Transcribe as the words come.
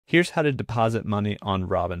Here's how to deposit money on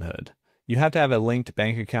Robinhood. You have to have a linked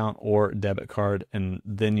bank account or debit card, and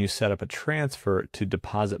then you set up a transfer to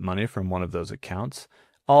deposit money from one of those accounts.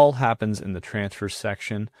 All happens in the transfer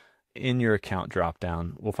section in your account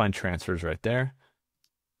dropdown. We'll find transfers right there.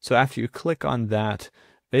 So after you click on that,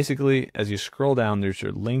 basically, as you scroll down, there's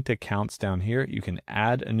your linked accounts down here. You can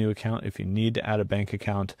add a new account if you need to add a bank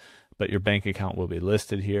account, but your bank account will be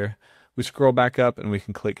listed here. We scroll back up and we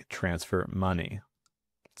can click transfer money.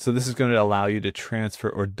 So this is going to allow you to transfer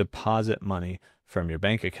or deposit money from your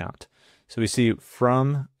bank account. So we see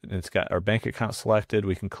from, it's got our bank account selected.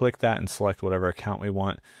 We can click that and select whatever account we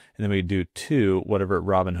want. And then we do to whatever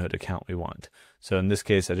Robinhood account we want. So in this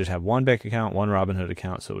case, I just have one bank account, one Robinhood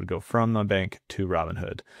account. So it would go from my bank to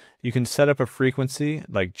Robinhood. You can set up a frequency,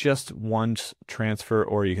 like just one transfer,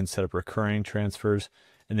 or you can set up recurring transfers.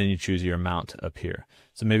 And then you choose your amount up here.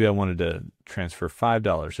 So maybe I wanted to transfer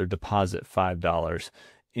 $5 or deposit $5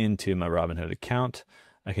 into my Robinhood account.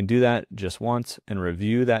 I can do that just once and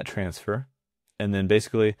review that transfer. And then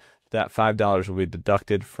basically that $5 will be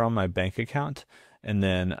deducted from my bank account and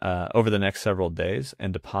then over the next several days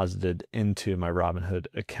and deposited into my Robinhood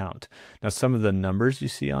account. Now, some of the numbers you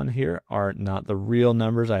see on here are not the real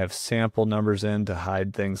numbers. I have sample numbers in to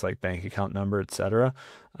hide things like bank account number, etc.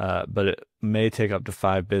 But it may take up to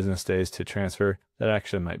 5 business days to transfer. That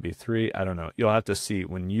actually might be 3. I don't know. You'll have to see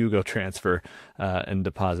when you go transfer and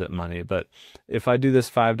deposit money. But if I do this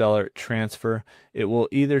 $5 transfer, it will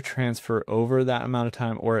either transfer over that amount of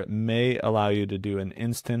time, or it may allow you to do an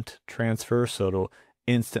instant transfer, so it'll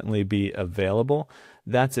instantly be available.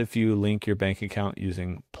 That's if you link your bank account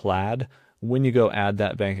using Plaid. When you go add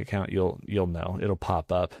that bank account, you'll know. It'll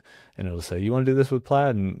pop up and it'll say, you want to do this with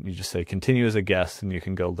Plaid? And you just say continue as a guest, and you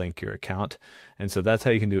can go link your account. And so that's how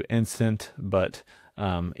you can do instant. But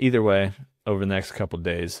either way, over the next couple of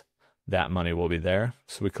days, that money will be there.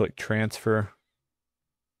 So we click transfer,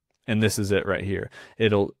 and this is it right here.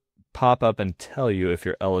 It'll pop up and tell you if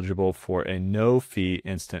you're eligible for a no fee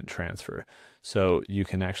instant transfer. So you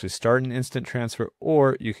can actually start an instant transfer,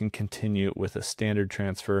 or you can continue with a standard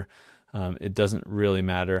transfer. It doesn't really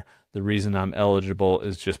matter. The reason I'm eligible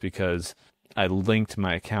is just because I linked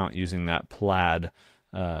my account using that Plaid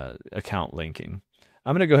account linking.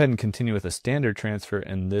 I'm going to go ahead and continue with a standard transfer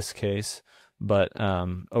in this case, but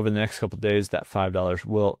over the next couple of days, that $5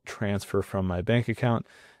 will transfer from my bank account.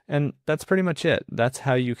 And that's pretty much it. That's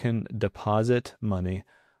how you can deposit money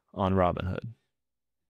on Robinhood.